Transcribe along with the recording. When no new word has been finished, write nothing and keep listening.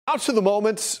Out to the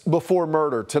moments before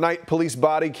murder. Tonight, police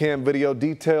body cam video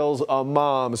details a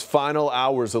mom's final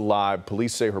hours alive.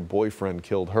 Police say her boyfriend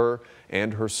killed her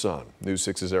and her son. News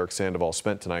 6's Eric Sandoval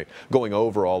spent tonight going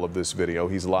over all of this video.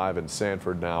 He's live in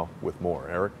Sanford now with more.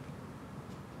 Eric?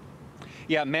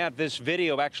 Yeah, Matt, this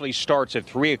video actually starts at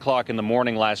 3 o'clock in the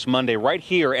morning last Monday right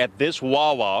here at this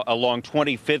Wawa along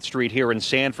 25th Street here in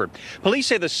Sanford. Police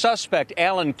say the suspect,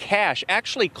 Alan Cash,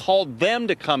 actually called them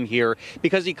to come here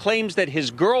because he claims that his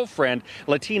girlfriend,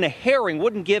 Latina Herring,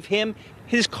 wouldn't give him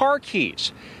his car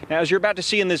keys. Now, as you're about to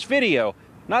see in this video,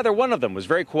 neither one of them was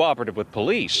very cooperative with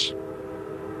police.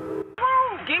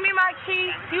 Give me my key.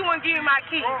 You won't give me my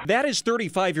key. That is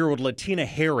 35-year-old Latina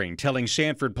Herring telling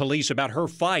Sanford police about her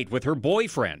fight with her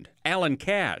boyfriend, Alan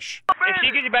Cash. If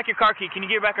she gives you back your car key, can you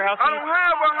give her back her house key? I don't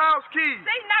have a house key.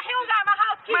 See, now he don't got my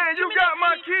house key. Man, you got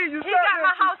my key. You He got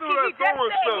my house key. He just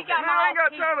said he got my I ain't got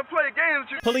house key. time to play games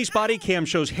with you. Police body cam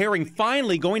shows Herring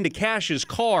finally going to Cash's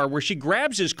car, where she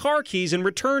grabs his car keys and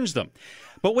returns them.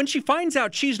 But when she finds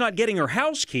out she's not getting her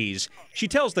house keys, she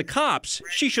tells the cops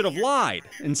she should have lied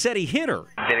and said he hit her.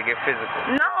 Did it get physical?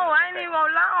 No, I ain't even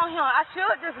gonna lie on him. I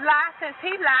should just lie since he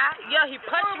lied. Yeah, he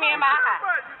punched me in my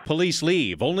eye. Police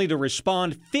leave, only to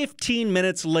respond 15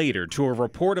 minutes later to a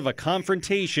report of a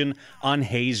confrontation on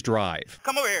Hayes Drive.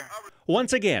 Come over here.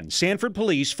 Once again, Sanford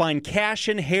police find Cash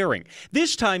and Herring,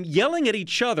 this time yelling at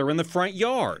each other in the front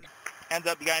yard. Hands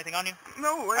up. You got anything on you?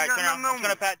 No, I ain't got no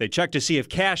number. They check to see if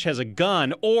Cash has a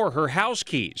gun or her house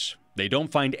keys. They don't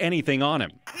find anything on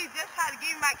him. He just tried to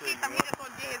give me my keys. He just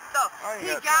want to get his stuff. I ain't He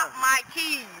got got time. my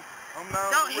keys.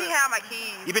 Don't he have my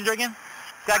keys? You been drinking?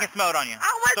 I can smell it on you.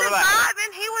 I wasn't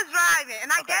driving. He was driving.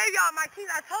 And I gave y'all my keys.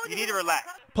 I told you. You need to relax.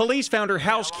 Police found her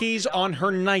house keys on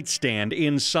her nightstand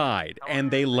inside,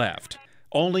 and they left,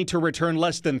 only to return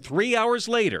less than 3 hours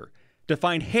later to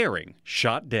find Herring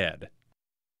shot dead.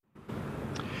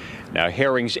 Now,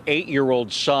 Herring's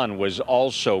 8-year-old son was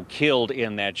also killed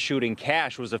in that shooting.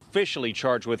 Cash was officially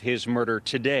charged with his murder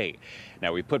today.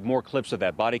 Now, we put more clips of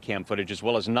that body cam footage as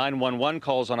well as 911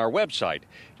 calls on our website.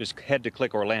 Just head to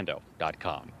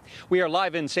clickorlando.com. We are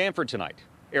live in Sanford tonight.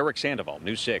 Eric Sandoval,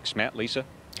 News 6. Matt, Lisa.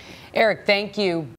 Eric, thank you.